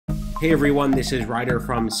Hey everyone, this is Ryder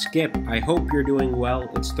from Skip. I hope you're doing well.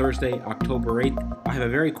 It's Thursday, October 8th. I have a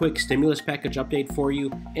very quick stimulus package update for you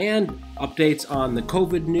and updates on the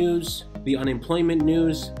COVID news, the unemployment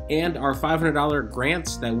news, and our $500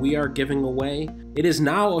 grants that we are giving away. It is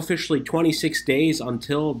now officially 26 days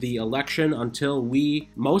until the election, until we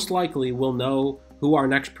most likely will know who our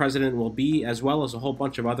next president will be, as well as a whole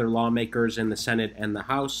bunch of other lawmakers in the Senate and the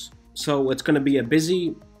House. So it's going to be a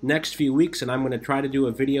busy next few weeks, and I'm going to try to do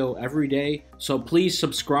a video every day. So please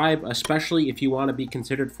subscribe, especially if you want to be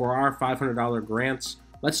considered for our $500 grants.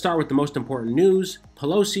 Let's start with the most important news.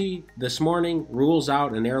 Pelosi this morning rules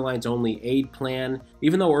out an airlines only aid plan,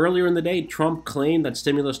 even though earlier in the day Trump claimed that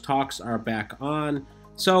stimulus talks are back on.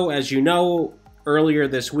 So as you know, earlier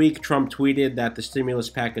this week Trump tweeted that the stimulus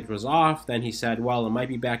package was off. Then he said, well, it might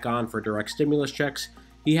be back on for direct stimulus checks.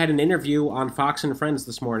 He had an interview on Fox and Friends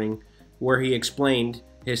this morning where he explained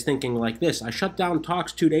his thinking like this: I shut down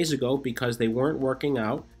talks 2 days ago because they weren't working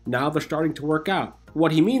out. Now they're starting to work out.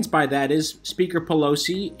 What he means by that is Speaker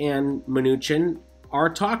Pelosi and Mnuchin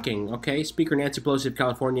are talking, okay? Speaker Nancy Pelosi of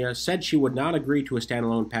California said she would not agree to a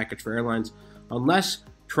standalone package for airlines unless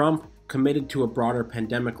Trump committed to a broader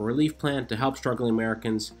pandemic relief plan to help struggling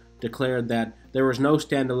Americans, declared that there was no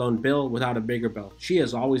standalone bill without a bigger bill. She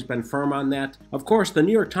has always been firm on that. Of course, the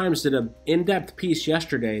New York Times did an in-depth piece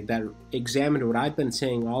yesterday that examined what I've been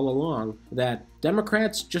saying all along, that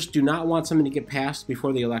Democrats just do not want something to get passed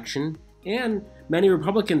before the election, and many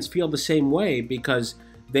Republicans feel the same way because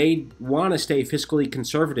they want to stay fiscally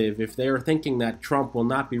conservative. If they're thinking that Trump will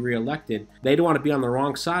not be reelected, they don't want to be on the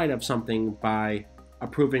wrong side of something by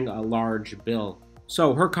approving a large bill.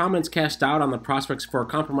 So her comments cast doubt on the prospects for a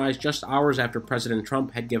compromise just hours after President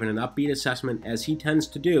Trump had given an upbeat assessment, as he tends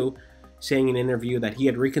to do, saying in an interview that he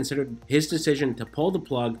had reconsidered his decision to pull the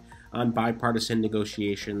plug on bipartisan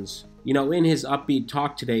negotiations. You know, in his upbeat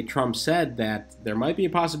talk today, Trump said that there might be a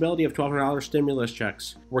possibility of $1,200 stimulus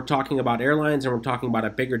checks. We're talking about airlines, and we're talking about a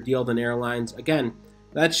bigger deal than airlines. Again,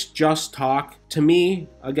 that's just talk. To me,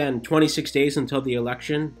 again, 26 days until the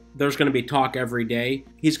election, there's going to be talk every day.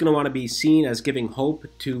 He's going to want to be seen as giving hope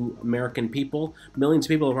to American people. Millions of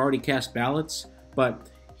people have already cast ballots, but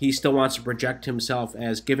he still wants to project himself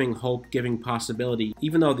as giving hope, giving possibility,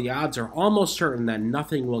 even though the odds are almost certain that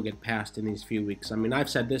nothing will get passed in these few weeks. I mean, I've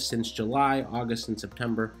said this since July, August, and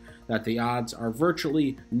September, that the odds are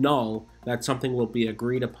virtually null that something will be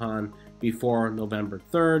agreed upon before November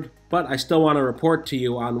 3rd. But I still want to report to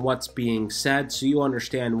you on what's being said so you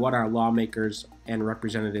understand what our lawmakers and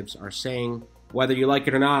representatives are saying. Whether you like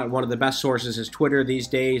it or not, one of the best sources is Twitter these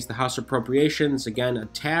days. The House Appropriations, again,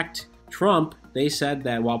 attacked Trump. They said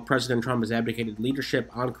that while President Trump has abdicated leadership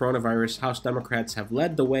on coronavirus, House Democrats have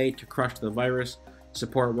led the way to crush the virus,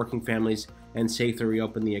 support working families, and safely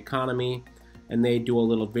reopen the economy. And they do a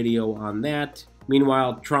little video on that.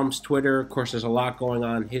 Meanwhile, Trump's Twitter, of course, there's a lot going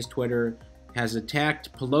on. His Twitter has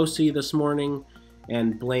attacked Pelosi this morning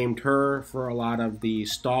and blamed her for a lot of the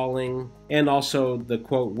stalling and also the,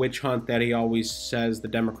 quote, witch hunt that he always says the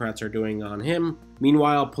Democrats are doing on him.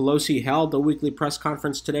 Meanwhile, Pelosi held a weekly press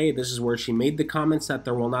conference today. This is where she made the comments that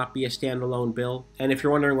there will not be a standalone bill. And if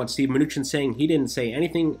you're wondering what Steve Mnuchin's saying, he didn't say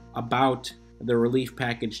anything about the relief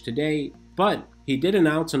package today, but he did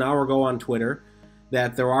announce an hour ago on Twitter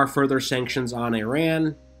that there are further sanctions on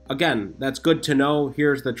Iran. Again, that's good to know.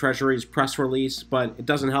 Here's the Treasury's press release, but it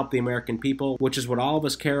doesn't help the American people, which is what all of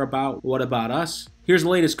us care about. What about us? Here's the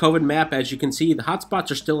latest COVID map. As you can see, the hotspots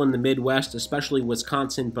are still in the Midwest, especially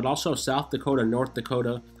Wisconsin, but also South Dakota, North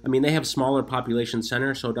Dakota. I mean, they have smaller population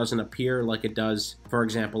centers, so it doesn't appear like it does, for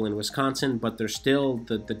example, in Wisconsin, but there's still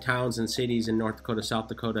the towns and cities in North Dakota, South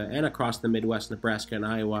Dakota, and across the Midwest, Nebraska, and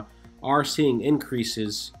Iowa are seeing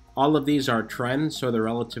increases. All of these are trends, so they're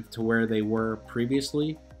relative to where they were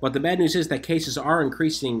previously. But the bad news is that cases are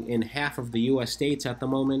increasing in half of the U.S. states at the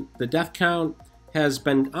moment. The death count has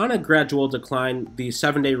been on a gradual decline. The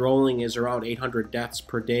 7-day rolling is around 800 deaths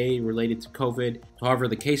per day related to COVID. However,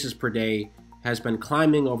 the cases per day has been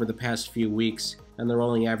climbing over the past few weeks, and the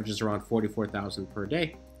rolling average is around 44,000 per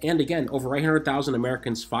day. And again, over 800,000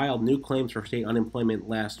 Americans filed new claims for state unemployment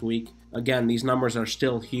last week. Again, these numbers are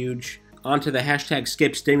still huge. Onto the hashtag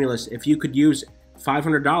skipstimulus. If you could use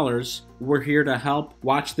 $500, we're here to help.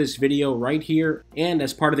 Watch this video right here, and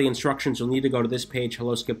as part of the instructions, you'll need to go to this page,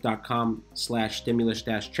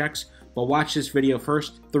 helloskip.com/stimulus-checks. But watch this video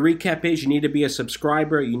first. The recap is you need to be a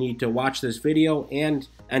subscriber, you need to watch this video, and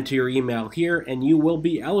enter your email here, and you will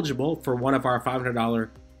be eligible for one of our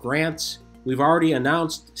 $500 grants. We've already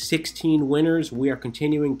announced 16 winners. We are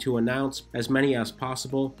continuing to announce as many as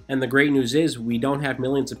possible. And the great news is we don't have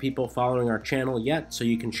millions of people following our channel yet, so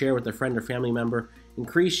you can share with a friend or family member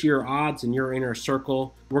increase your odds in your inner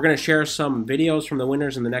circle. We're going to share some videos from the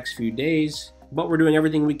winners in the next few days, but we're doing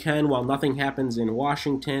everything we can while nothing happens in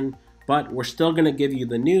Washington. But we're still going to give you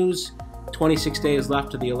the news. 26 days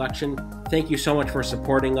left to the election. Thank you so much for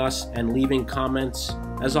supporting us and leaving comments.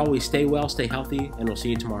 As always, stay well, stay healthy, and we'll see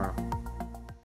you tomorrow.